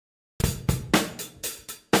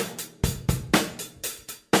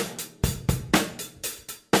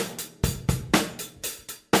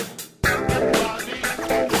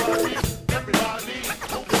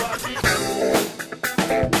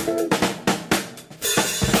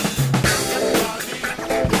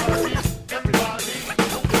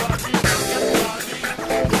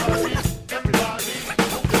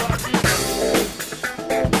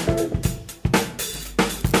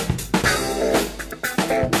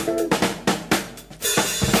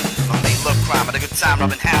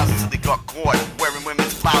robbing houses till they got caught, wearing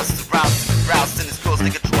women's blouses around roused in his girls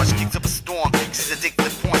nigga drawer. She kicks up a storm, she's addicted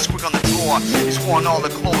to porn, she quick on the drawer. He's worn all the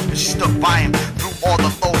clothes, but she stuck by him through all the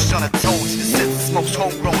lows. She on her toes, she just sits and smokes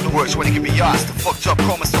homegrown. The works when it can be asked, the fucked up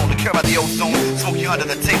chromosome, to care about the ozone. Smoking under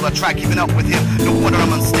the table, I try keeping up with him. No wonder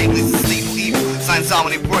I'm unstable, he's a stable evil. Signs on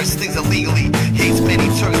when he works, things illegally. Hates many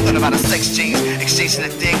turns, learn about a sex change. Exchanging a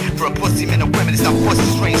dick for a pussy, men and women. It's not pussy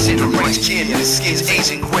strange shit. A rich kid, and his skin's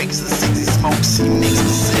aging quick. So the things he smokes, he makes me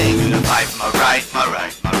sing. Gonna fight for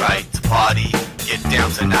my right to party. Get down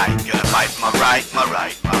tonight. Gonna fight for my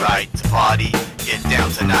right to party. Get down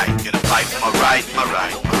tonight. Gonna fight for my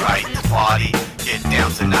right to party. Get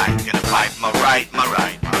down tonight. Gonna fight for my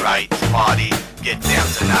right to party. Get down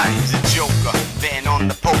tonight. He's a joker, betting on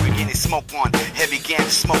the poker, getting smoke on. Heavy ganja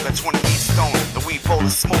smoke at 28 stone. The weed bowl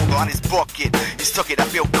is smolder on his bucket. He's took it, I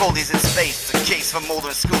feel cold, he's in space. It's a case for Mulder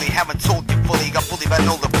and Skool. He haven't told you fully. He got bullied by an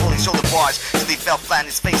older bully, shoulder barge till he fell flat in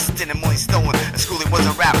his face. Didn't money stolen. And Skool was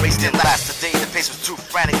a rap race, didn't last a day. The pace was too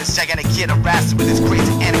frantic. This gigantic kid harassed him with his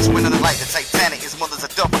crazy antics. Went on the light, the Titanic. His mother's a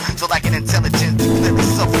duffer, so like an intelligence. He clearly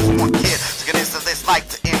suffers from one kid. So get into this like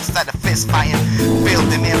to him, started fist fighting. Failed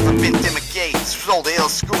him in, forbidden him a gate. Roll the ill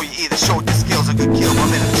school, you either showed your skills or could kill.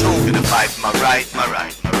 I'm in a tomb. Gonna fight for my right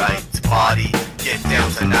to party. Get down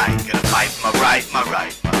tonight. Gonna fight for my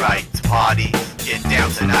right to party. Get down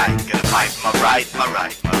tonight. Gonna fight for my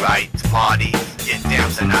right to party. Get down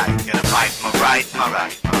tonight. Gonna fight for my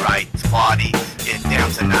right to party. Get down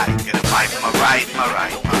tonight. Gonna fight for my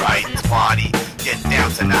right to party. Get down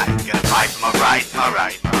tonight. Gonna fight for my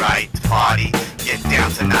right to party. Get down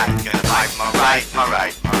tonight. Gonna fight for my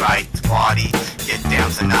right to party. Get down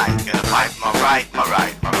tonight. Gonna fight for my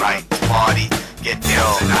right to party. Get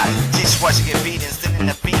down tonight. Teach watching get beaten, sitting in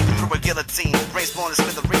the beam through a guillotine. Brains blown to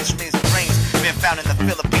smithereens, remains brains. Been found in the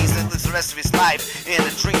Philippines and lives the rest of his life in a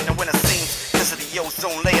dream. And when it seems, because of the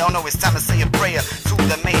ozone layer, I know it's time to say a prayer to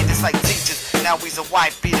the man. It's like teachers. Now he's a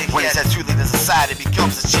white beater. When he's at two leaders aside, it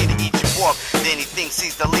becomes a cheater. Eat you up. Then he thinks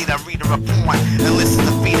he's the leader, reader of porn. And listens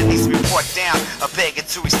to feed, it needs to be brought down. A beg or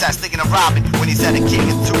two, he starts thinking of robbing. When he's at a king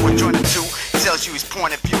or two, or join a two. Tells you his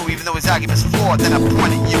point of view, even though his argument's flawed. Then I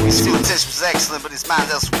point at you. His still intention was excellent, but his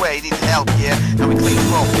mind's elsewhere. He needed help, yeah. Now he cleans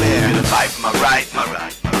welfare. Gonna fight for my right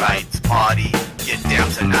to party. Get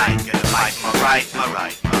down tonight. Gonna fight for my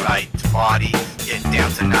right to party. Get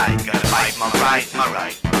down tonight. Gonna fight for my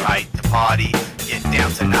right to party. Get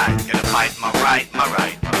down tonight. Gonna fight for my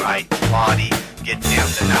right to party. Get down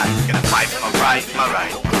tonight. Gonna fight for my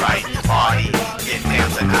right to party. Get down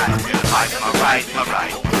tonight. Gonna fight for my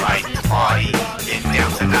right to party. Get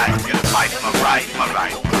down tonight. Gonna fight for my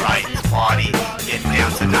right to party. Get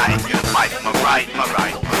down tonight. Gonna fight for my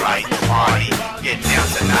right to party. Get down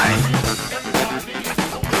tonight.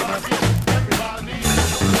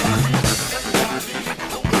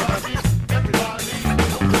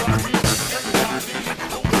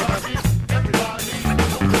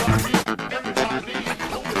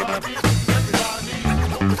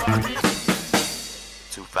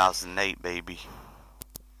 2008, baby.